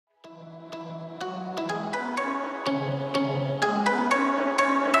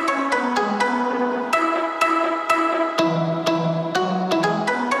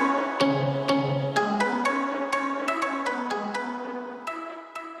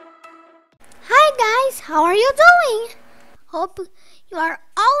guys, how are you doing? Hope you are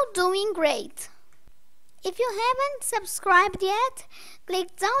all doing great. If you haven't subscribed yet,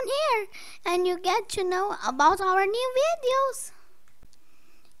 click down here and you get to know about our new videos.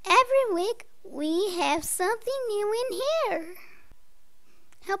 Every week we have something new in here.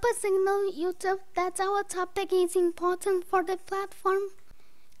 Help us signal YouTube that our topic is important for the platform.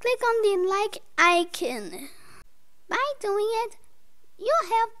 Click on the like icon. By doing it, you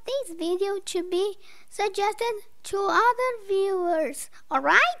help this video to be suggested to other viewers,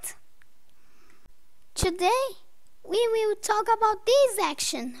 alright? Today, we will talk about this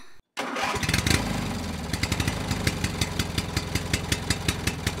action.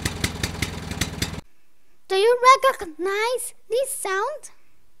 Do you recognize this sound?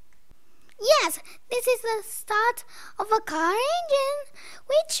 Yes, this is the start of a car engine,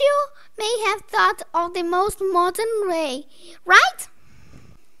 which you may have thought of the most modern way, right?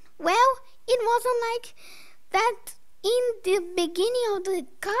 Well, it wasn't like that in the beginning of the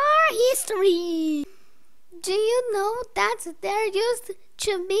car history. Do you know that there used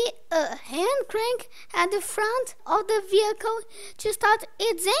to be a hand crank at the front of the vehicle to start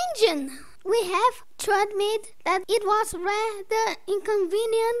its engine? We have to admit that it was rather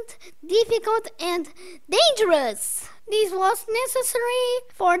inconvenient, difficult and dangerous. This was necessary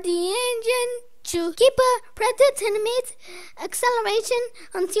for the engine to keep a predetermined acceleration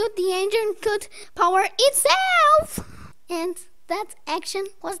until the engine could power itself. And that action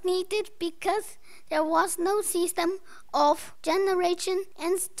was needed because there was no system of generation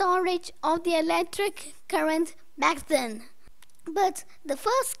and storage of the electric current back then. But the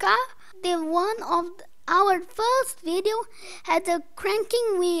first car, the one of our first video, had a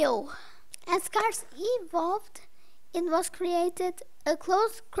cranking wheel. As cars evolved, it was created a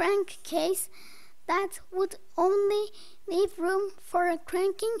closed crankcase that would only leave room for a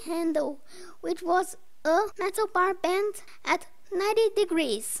cranking handle, which was a metal bar bent at 90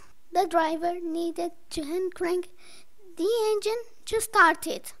 degrees. The driver needed to hand crank the engine to start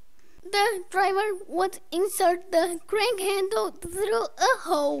it. The driver would insert the crank handle through a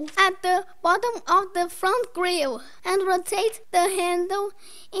hole at the bottom of the front grille and rotate the handle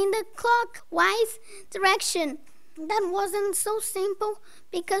in the clockwise direction. That wasn't so simple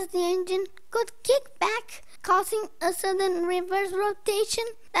because the engine could kick back, causing a sudden reverse rotation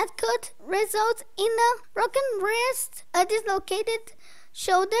that could result in a broken wrist, a dislocated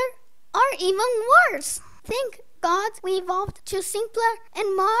shoulder, or even worse. Thank God we evolved to simpler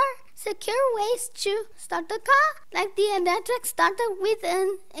and more secure ways to start the car, like the electric starter with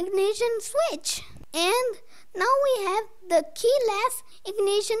an ignition switch. And now we have the keyless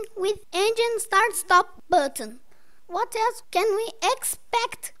ignition with engine start-stop button. What else can we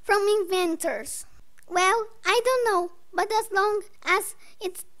expect from inventors? Well, I don't know, but as long as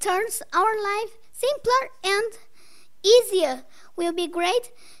it turns our life simpler and easier, will be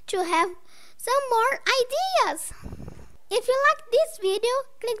great to have some more ideas. If you like this video,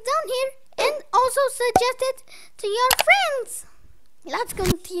 click down here and also suggest it to your friends. Let's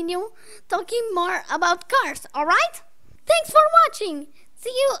continue talking more about cars, alright? Thanks for watching. See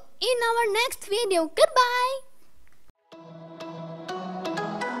you in our next video. Goodbye.